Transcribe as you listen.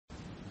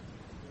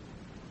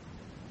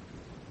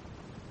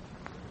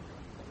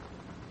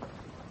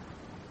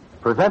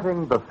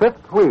presenting The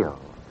Fifth Wheel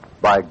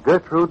by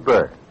Gertrude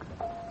Berg.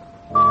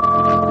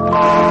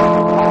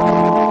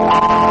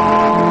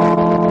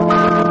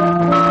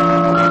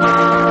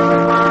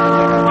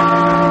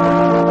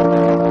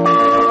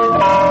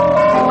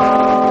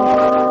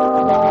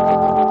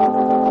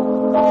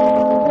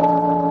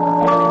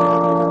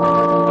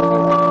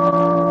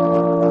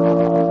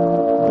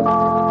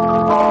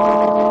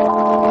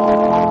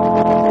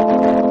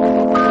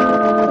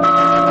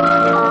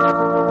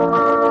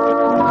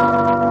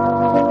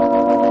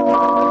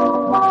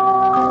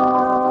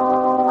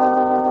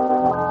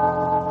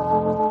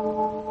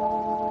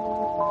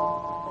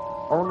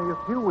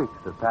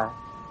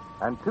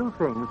 And two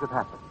things have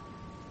happened.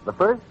 The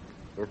first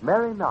is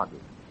Mary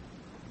Noggy.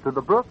 To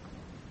the brook,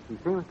 she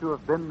seems to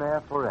have been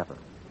there forever.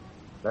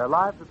 Their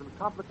lives have been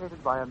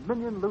complicated by a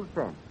million loose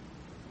ends.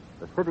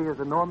 The city is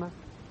enormous,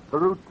 the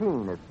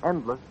routine is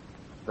endless,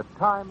 the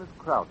time is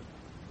crowded.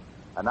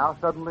 And now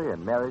suddenly,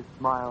 in Mary's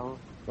smile,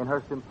 in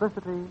her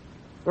simplicity,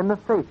 in the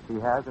faith she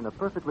has in a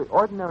perfectly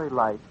ordinary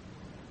life,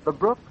 the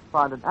brook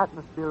finds an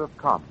atmosphere of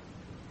calm.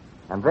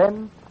 And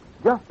then,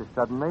 just as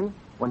suddenly,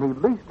 when he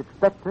least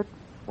expects it,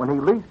 when he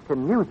least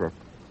can use it,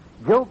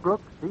 Joe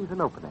Brooks sees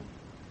an opening.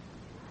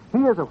 He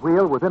is a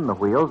wheel within the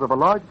wheels of a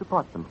large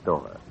department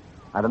store,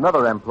 and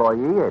another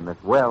employee, a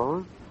Miss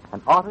Wells,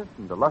 an artist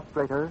and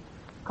illustrator,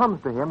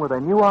 comes to him with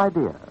a new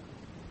idea.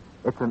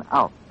 It's an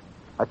out,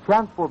 a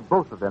chance for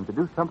both of them to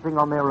do something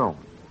on their own,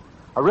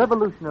 a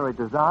revolutionary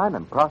design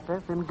and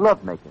process in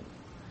glove making.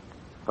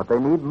 But they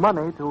need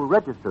money to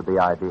register the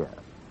idea,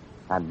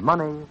 and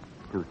money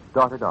to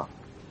start it off,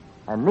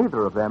 and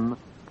neither of them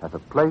has a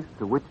place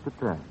to which to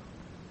turn.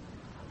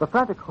 The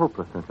frantic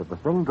hopelessness of the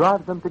thing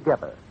drives them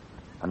together,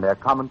 and their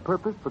common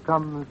purpose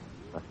becomes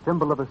a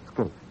symbol of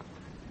escape.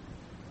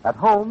 At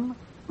home,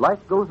 life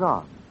goes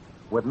on,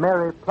 with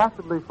Mary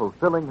placidly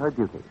fulfilling her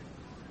duties.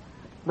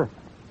 Listen.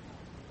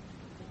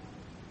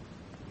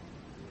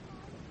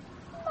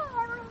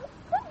 Mary,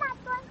 you're not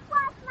going to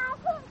wash my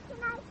hair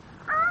tonight,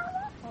 are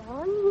you?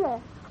 Oh,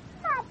 yes.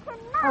 Not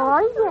tonight.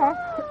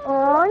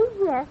 Oh,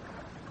 yes.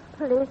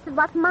 Please,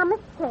 what Mama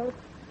said.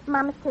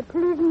 Mama said,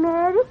 please,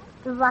 Mary,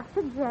 wash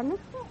it, Jenny.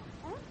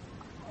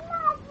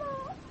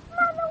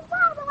 Mother,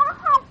 why do I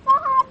have to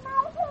have my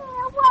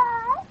hair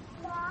washed?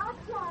 Now,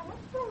 Janet,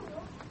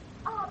 please.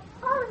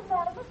 Hurry,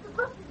 Mary, Mr.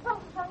 Brooks is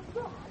waiting on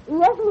you.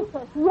 Yes,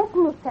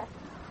 missus.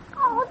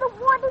 Oh, the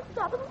water's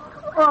getting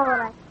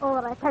cold.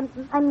 All right.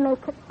 I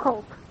make it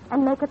cold.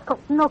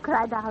 No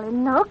cry,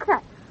 darling, no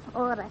cry.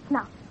 All right,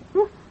 now.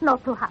 Here, no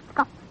too hot.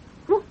 Come.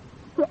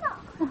 Here.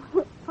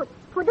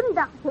 Put them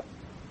down here.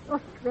 Oh,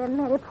 swear,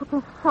 Mary, put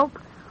in soap.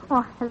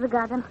 Oh, has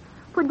got them.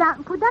 Put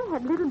down here a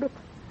little bit.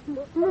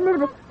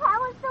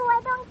 Towel so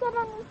I don't get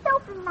any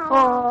soap in my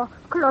Oh,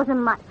 close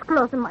them eyes.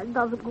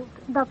 That's good.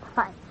 That's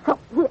fine. So,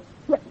 here,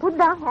 put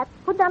down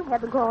here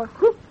to go.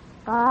 See?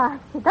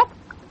 See that?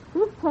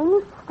 See, say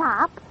me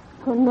stop.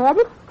 Say,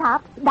 Mary,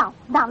 stop. Down,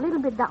 little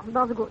bit down.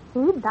 That's good.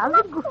 See,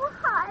 that's good. Too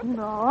hard.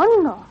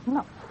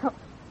 No.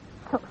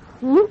 So,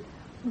 see?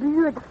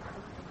 Beautiful.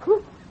 See?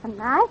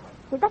 Nice.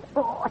 See that?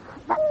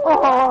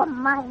 Oh,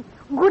 my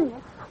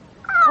goodness.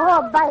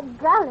 Oh, by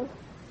golly.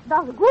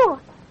 That's good.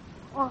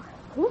 Oh,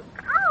 see?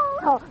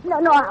 Oh,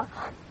 no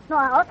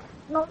ouch.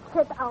 No,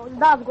 sit out.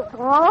 That's good.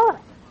 All right.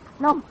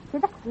 No more. See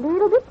that?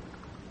 Little bit.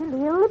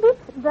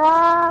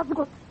 That's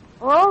good.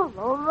 All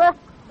over.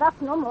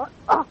 That's no more.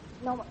 Oh,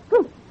 no more.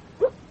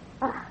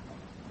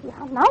 See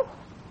how nice?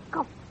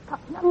 Come.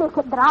 Now make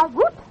it dry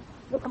good.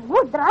 Make them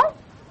good dry.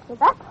 See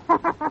that?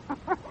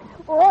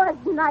 Oh,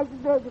 it's nice,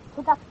 baby.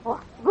 See that? Oh,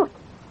 good.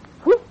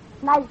 See?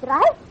 Nice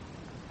dry.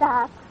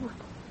 That's good.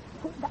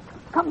 See that?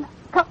 Come,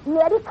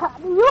 Mary, come.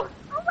 You.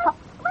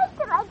 Wait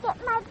till I get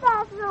my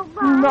bathrobe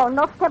on.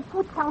 No step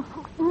foot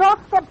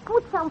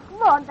on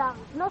floor down.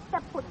 No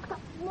step foot.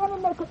 Come, Mary,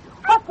 make it.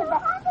 Hot to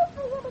back.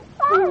 For you to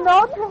carry.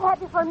 No, too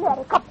heavy for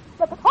Mary. Come,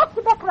 make it hot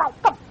to back right.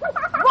 Come.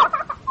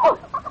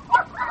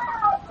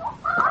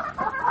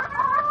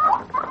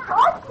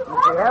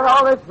 You hear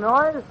all this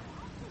noise?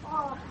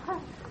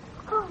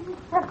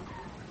 Mister.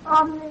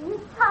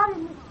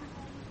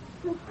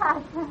 Miss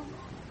sorry.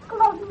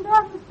 Close the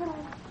door, Mister.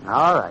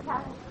 All right.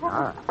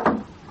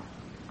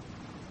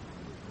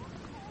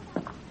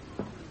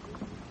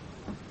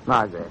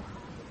 Margaret.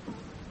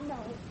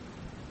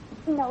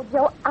 No,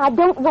 Joe, I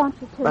don't want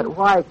you to. But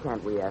why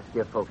can't we ask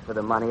your folks for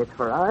the money? It's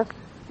for us.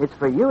 It's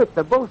for you. It's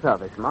for both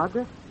of us,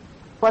 Margaret.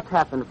 What's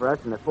happened for us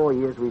in the 4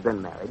 years we've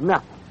been married?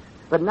 Nothing.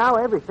 But now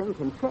everything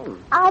can change.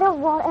 I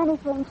don't want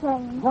anything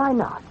changed. Why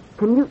not?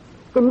 Can you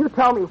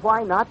tell me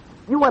why not?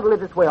 You want to live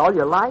this way all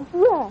your life?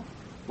 Yes.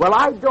 Well,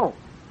 I don't.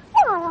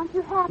 Why aren't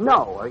you happy?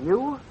 No, are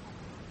you?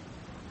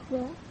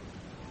 Yes.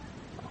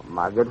 Oh,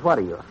 Margaret, what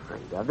are you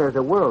afraid of? There's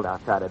a world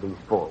outside of these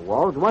four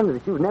walls, one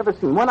that you've never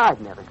seen, one I've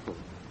never seen.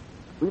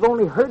 We've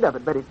only heard of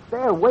it, but it's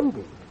there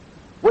waiting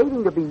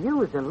to be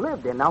used and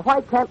lived in. Now,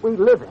 why can't we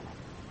live in it?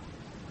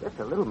 Just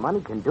a little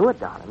money can do it,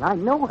 darling. I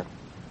know it.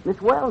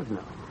 Miss Wells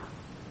knows.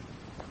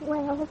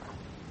 Wells?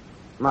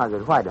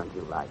 Margaret, why don't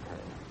you like her?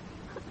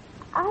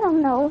 I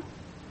don't know.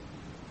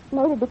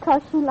 Maybe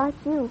because she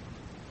likes you.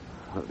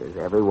 Well, does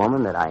every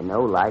woman that I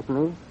know like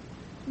me?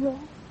 Yes.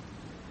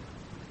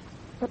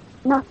 But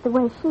not the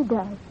way she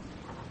does.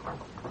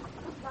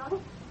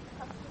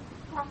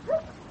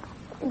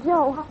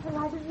 Joe.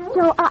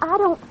 Joe, I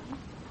don't...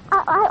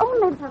 I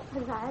only...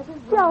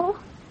 Joe.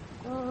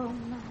 Oh,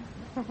 my.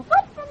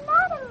 What's the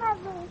matter,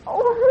 Mother?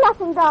 Oh,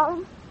 nothing,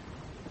 darling.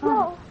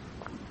 Joe.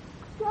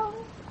 Joe.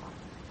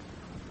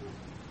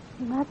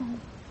 Nothing.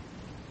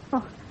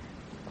 Oh,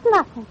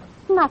 nothing.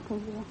 Nothing,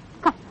 dear.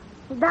 Come,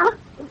 sit down.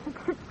 It's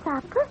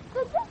supper.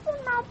 Did you see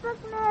my book,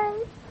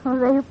 Mary? Oh,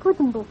 where you put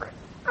the book?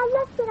 I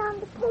left it on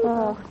the table.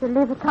 Oh, you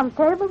leave it on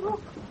table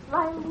book?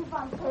 Why leave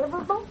on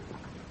table book?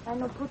 And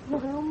you put your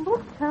room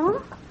book, huh?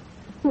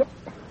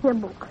 Here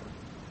book.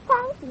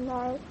 Thank you,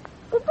 Mary.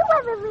 Did you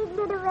ever read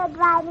Little Red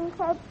Riding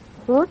Hood?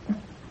 What?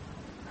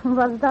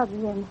 What's that,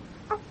 Jenny?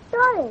 A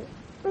story.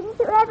 Didn't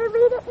you ever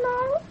read it,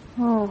 Mary?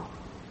 Oh,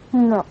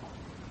 no.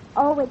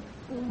 Oh,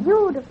 it's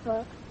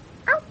beautiful.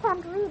 I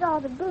can't read all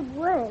the big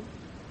words.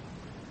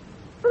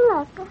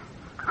 Look,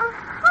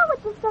 how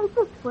would you say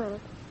this word?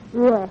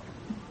 Yes.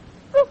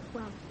 This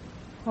one.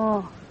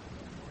 Oh.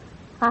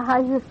 How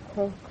you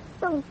say it?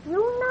 Don't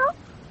you know?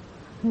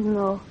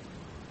 No.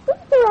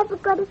 Didn't you ever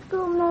go to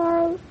school,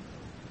 Mary?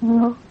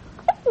 No.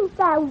 Isn't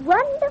that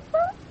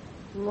wonderful?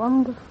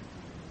 Wonderful.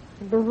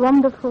 The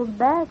wonderful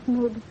bag,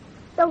 maybe.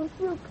 Don't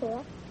you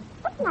care?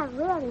 It's not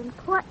really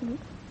important.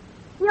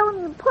 The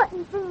only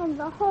important thing in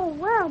the whole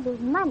world is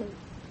money.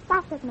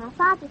 That's what my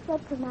father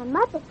said to my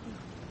mother.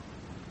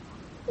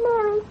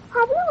 Mary,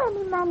 have you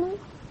any money?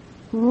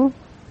 Me?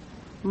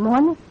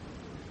 Money?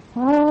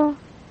 Oh,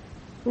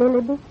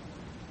 little bit.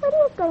 What are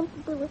you going to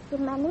do with your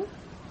money?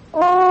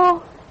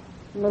 Oh,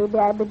 maybe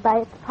I will buy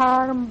a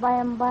farm by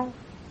and by.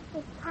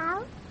 With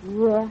cows?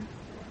 Yeah,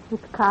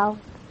 with cows,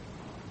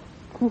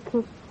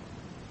 chickens,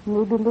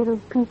 maybe little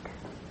pigs.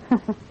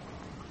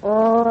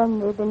 Or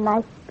maybe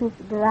nice piece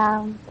of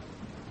ground,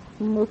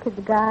 make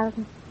it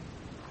garden,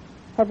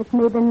 have it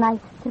maybe nice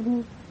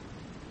trees.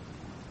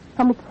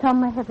 Come at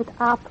summer, have it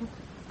apples.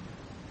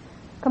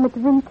 Come at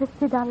winter,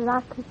 sit on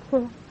rocky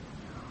chair.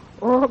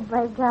 Oh,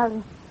 by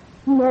golly,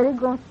 Mary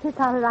gonna sit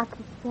on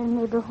rocky chair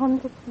maybe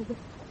 100 years.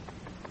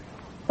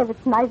 Have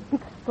it nice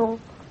big stove.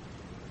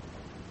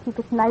 Keep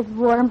it nice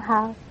warm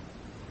house.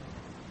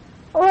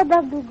 Oh,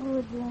 that'd be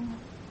good, Jenny.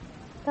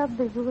 That'd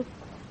be good.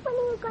 When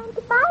are you going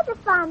to buy the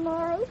farm,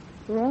 Mary?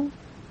 When?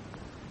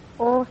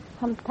 Oh,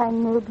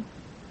 sometime maybe.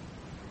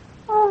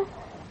 Oh,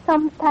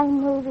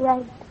 sometime maybe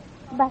I...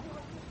 But...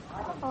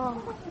 Oh.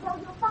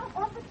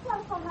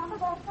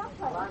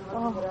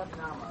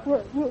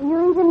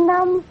 You even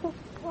know, Mr.?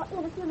 Well,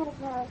 in a few minutes,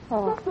 Mary.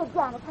 Oh. Just get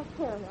Janet her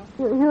cereal.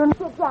 You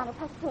Get Janet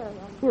her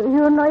cereal.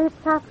 you know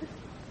it's happened?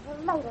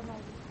 Later,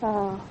 maybe.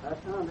 Oh. I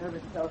found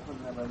every telephone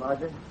number,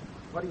 Margaret.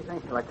 What do you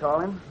think? Shall I call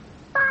him?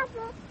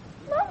 Father,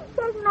 Mary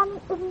says money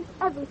isn't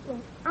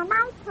everything. And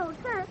I told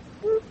her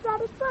you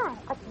said it was.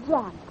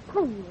 Janet,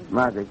 please.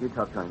 Margaret, you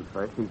talk to him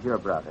first. He's your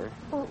brother.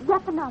 Oh,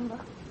 get the number.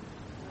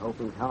 Hope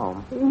he's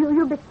home.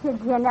 You be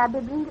sit, Jenny. I'll be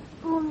bring the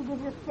spoon and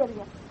give you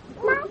cereal.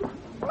 Not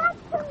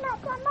too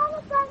much. I'm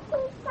only going to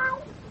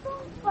size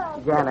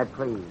spoonful. Janet,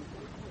 please.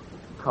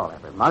 Call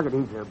Everett. Margaret,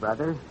 he's your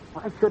brother.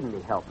 Why shouldn't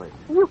he help us?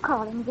 You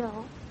call him,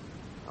 Joe.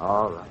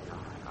 All right.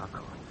 I'll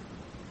call him.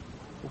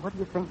 Well, what do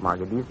you think,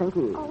 Margaret? Do you think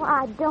he... Oh,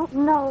 I don't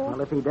know.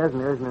 Well, if he doesn't,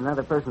 there isn't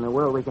another person in the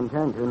world we can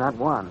turn to, not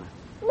one.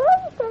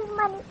 Mary says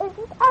money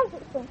isn't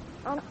everything.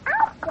 And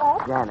I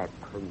said... Janet,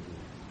 please.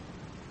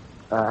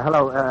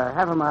 Hello,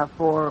 have him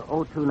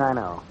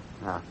 40290.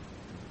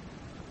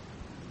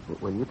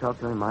 Will you talk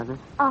to him, Margaret?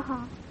 Uh-huh.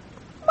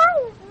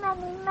 Why is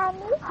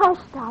money? Hush,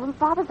 darling.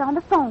 Father's on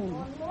the phone.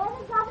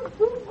 Mary got a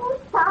big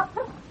good shop.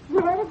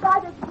 Mary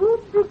got a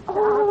good big shop.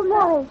 Oh,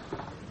 no.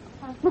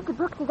 Mr.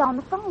 Brooks is on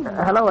the phone.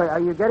 Hello, are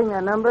you getting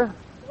that number?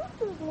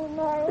 Excuse me,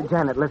 Mary.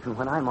 Janet, listen,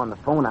 when I'm on the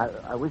phone,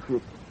 I wish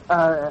you'd...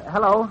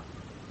 hello?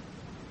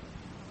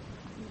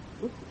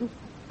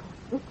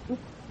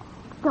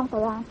 Don't they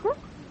answer?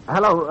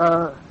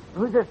 Hello,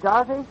 who's this,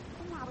 Dorothy?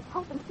 I was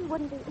hoping she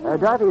wouldn't be in.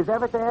 Dorothy, is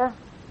Everett there?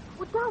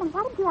 Well, darling,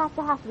 why didn't you ask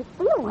her how she was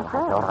feeling Well, first?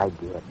 I thought I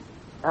did.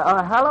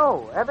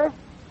 Hello, Everett?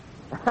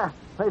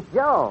 It's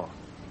Joe.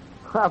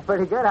 Well,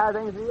 pretty good. How are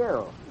things with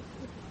you?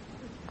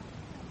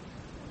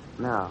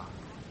 No.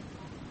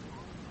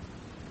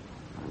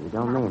 You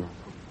don't mean it.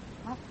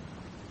 What?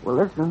 Well,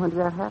 listen, when did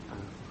that happen?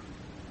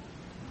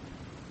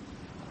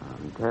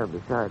 I'm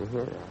terribly sorry to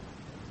hear that.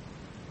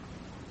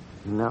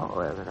 No,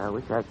 Everett, I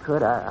wish I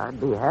could. I'd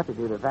be happy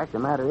to. The fact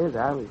of the matter is,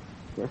 I was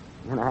just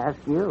going to ask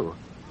you.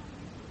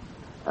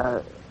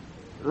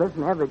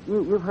 Listen, Everett,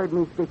 you've heard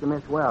me speak to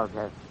Miss Wells,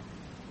 have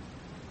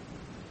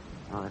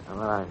you?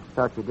 Well, I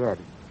thought you did.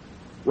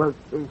 Well,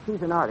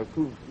 she's an artist.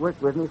 She's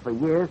worked with me for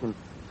years, and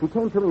she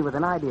came to me with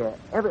an idea.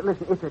 Everett,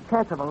 listen, it's a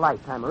chance of a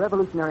lifetime, a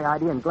revolutionary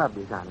idea in glove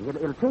designing.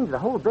 It'll change the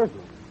whole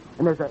business,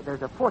 and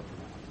there's a fortune.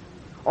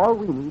 All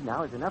we need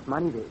now is enough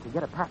money to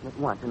get a patent at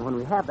once, and when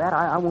we have that,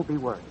 I won't be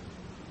worried.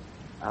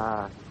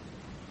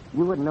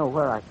 You wouldn't know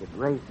where I could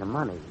raise some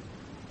money.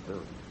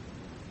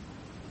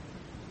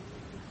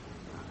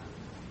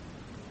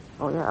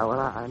 Oh, yeah, well,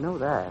 I know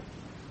that.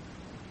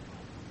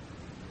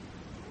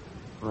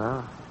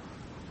 Well,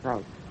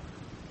 thanks.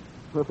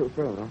 We'll be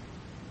seeing you.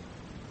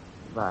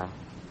 Bye.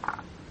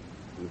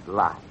 He's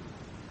lying.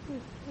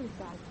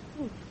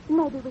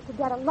 Maybe we could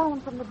get a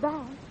loan from the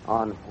bank.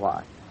 On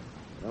what?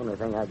 The only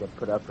thing I could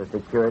put up for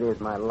security is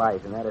my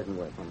life, and that isn't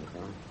worth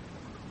anything.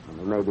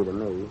 Only maybe to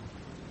me.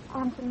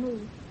 And to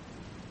me.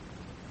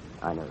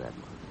 I know that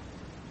much.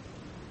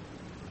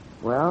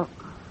 Well,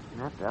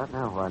 that's out.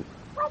 Now what?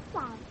 What's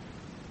that?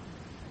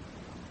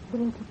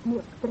 Drink his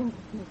milk.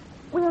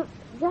 We'll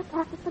just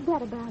have to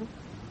forget about it.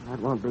 That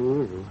won't be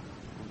easy.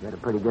 I've got a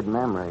pretty good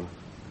memory.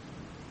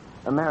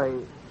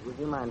 Mary, would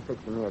you mind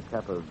fixing me a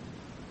cup of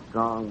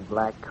strong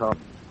black coffee?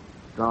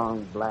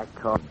 Strong black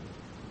coffee.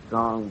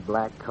 Strong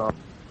black coffee.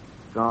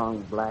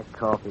 Strong black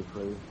coffee,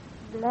 please.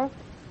 Bless.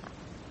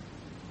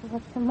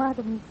 What's the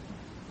matter, mister?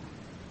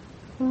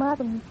 What's the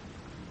matter, mister?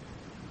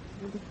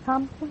 Is it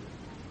something?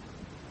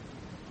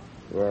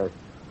 Yes,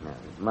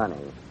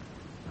 money.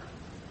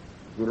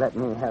 You let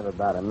me have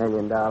about $1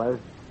 million?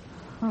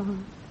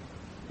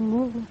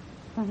 Nearly.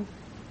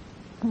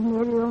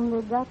 Nearly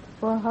only got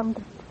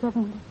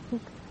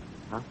 476.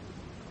 Huh?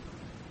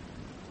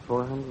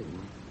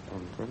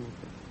 476?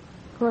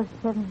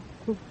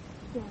 476.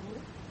 Yes.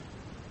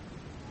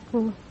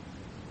 You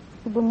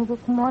been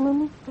this morning,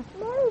 mister?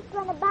 Mary's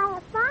going to buy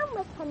a farm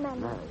with her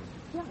money. Mary.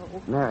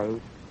 Joe.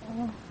 Mary.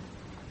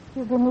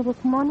 You been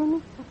this morning,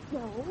 mister?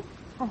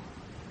 Joe.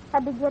 I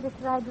did get it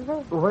right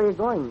away. Well, where are you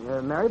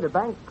going, Mary? The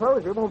bank's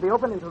closed. It won't be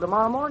open until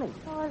tomorrow morning.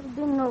 Oh, there's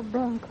been no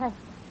bank.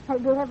 I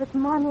do have it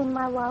money in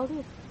my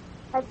wallet.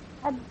 I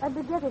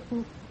did get it,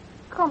 mister.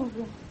 Come,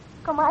 Jim.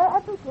 Come, I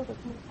did get it,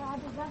 mister. I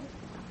did get it.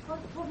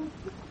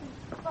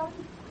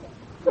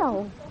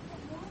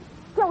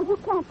 Joe, you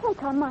can't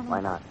take our money.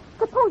 Why not?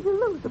 Suppose you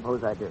lose it.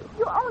 Suppose I do.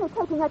 You're only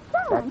taking a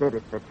chance. That's it.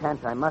 It's the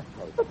chance I must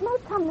take. It may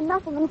come to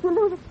nothing, and if you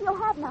lose it, you'll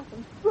have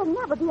nothing. You'll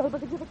never be able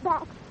to give it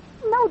back.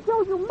 No,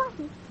 Joe, you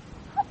mustn't.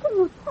 How can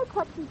you take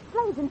what she's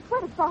slaved and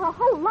sweated for her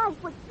whole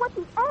life with what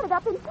she's added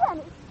up in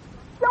pennies?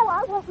 Joe,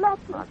 I won't let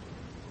you.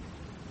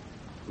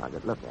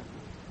 Margaret, look at me.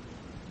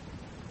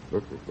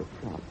 This is the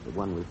chance, the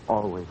one we've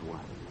always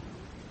wanted.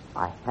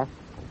 I have to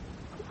take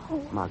it.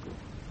 Oh.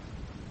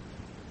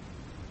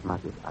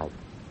 Margaret, I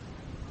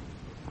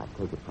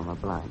take it from a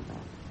blind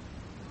man.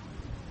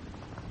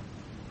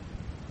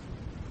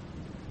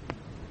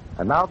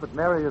 And now that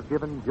Mary has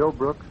given Joe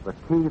Brooks the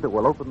key that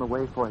will open the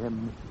way for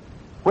him,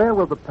 where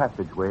will the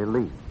passageway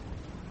lead?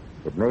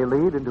 It may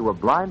lead into a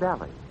blind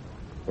alley.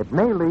 It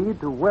may lead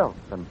to wealth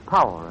and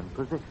power and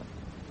position.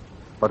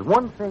 But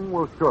one thing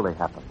will surely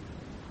happen.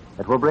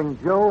 It will bring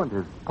Joe and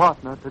his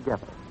partner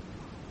together.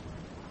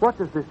 What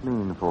does this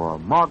mean for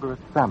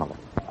Margaret's family?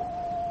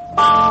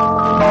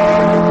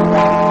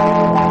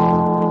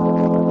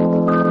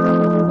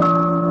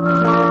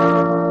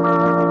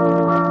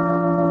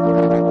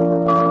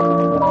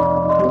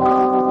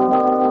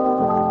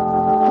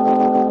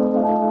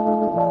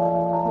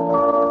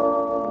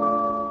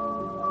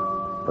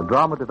 The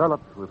drama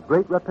develops with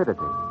great rapidity,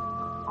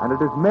 and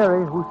it is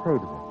Mary who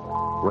saves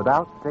it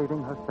without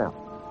saving herself.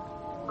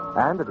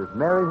 And it is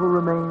Mary who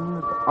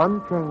remains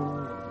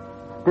unchanged,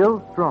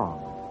 still strong,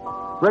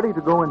 ready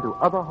to go into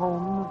other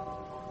homes,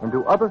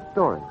 into other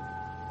stories,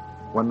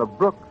 when the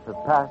Brooks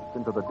have passed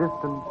into the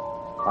distance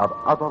of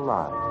other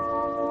lives.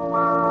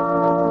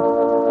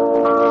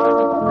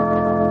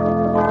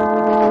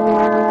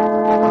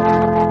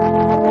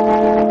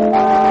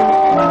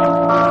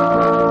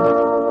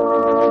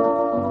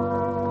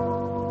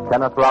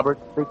 Kenneth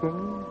Roberts speaking.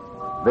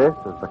 This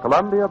is the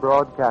Columbia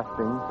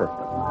Broadcasting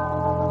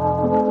System.